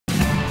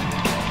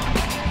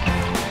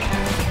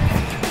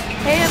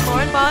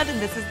Lauren Bond, and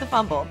this is The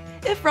Fumble.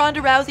 If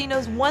Ronda Rousey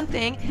knows one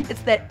thing,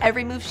 it's that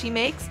every move she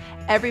makes,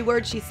 every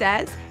word she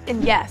says,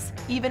 and yes,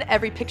 even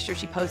every picture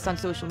she posts on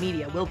social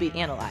media will be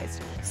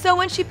analyzed. So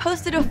when she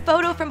posted a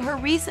photo from her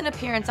recent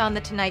appearance on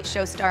The Tonight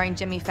Show starring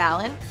Jimmy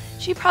Fallon,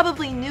 she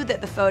probably knew that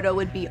the photo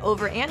would be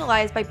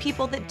overanalyzed by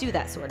people that do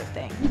that sort of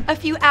thing. A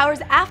few hours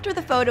after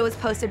the photo was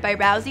posted by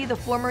Rousey, the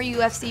former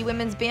UFC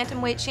Women's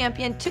Bantamweight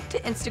champion took to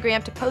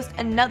Instagram to post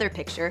another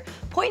picture,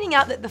 pointing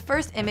out that the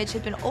first image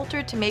had been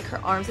altered to make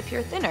her arms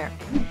appear thinner.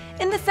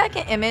 In the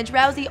second image,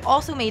 Rousey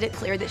also made it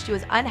clear that she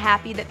was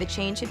unhappy that the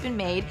change had been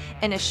made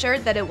and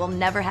assured that it will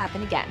never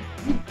happen again.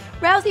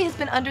 Rousey has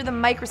been under the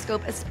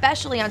microscope,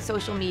 especially on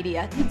social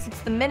media, since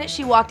the minute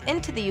she walked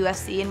into the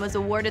UFC and was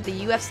awarded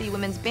the UFC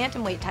Women's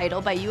Bantamweight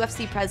title by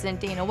UFC President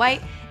Dana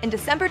White in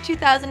December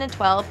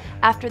 2012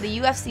 after the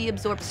UFC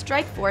absorbed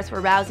Strikeforce,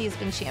 where Rousey has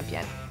been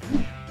champion.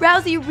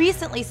 Rousey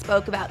recently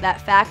spoke about that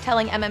fact,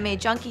 telling MMA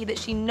Junkie that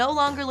she no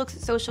longer looks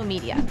at social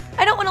media.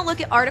 "I don't want to look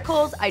at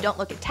articles, I don't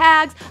look at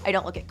tags, I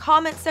don't look at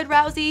comments," said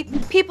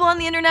Rousey. "People on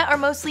the internet are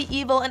mostly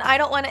evil and I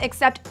don't want to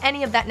accept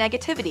any of that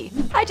negativity.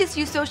 I just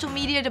use social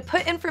media to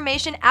put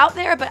information out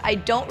there, but I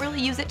don't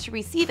really use it to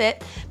receive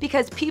it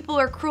because people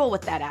are cruel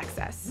with that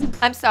access."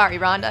 I'm sorry,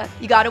 Rhonda.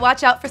 You gotta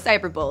watch out for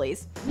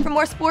cyberbullies. For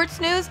more sports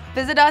news,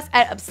 visit us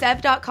at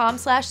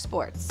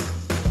obsev.com/sports.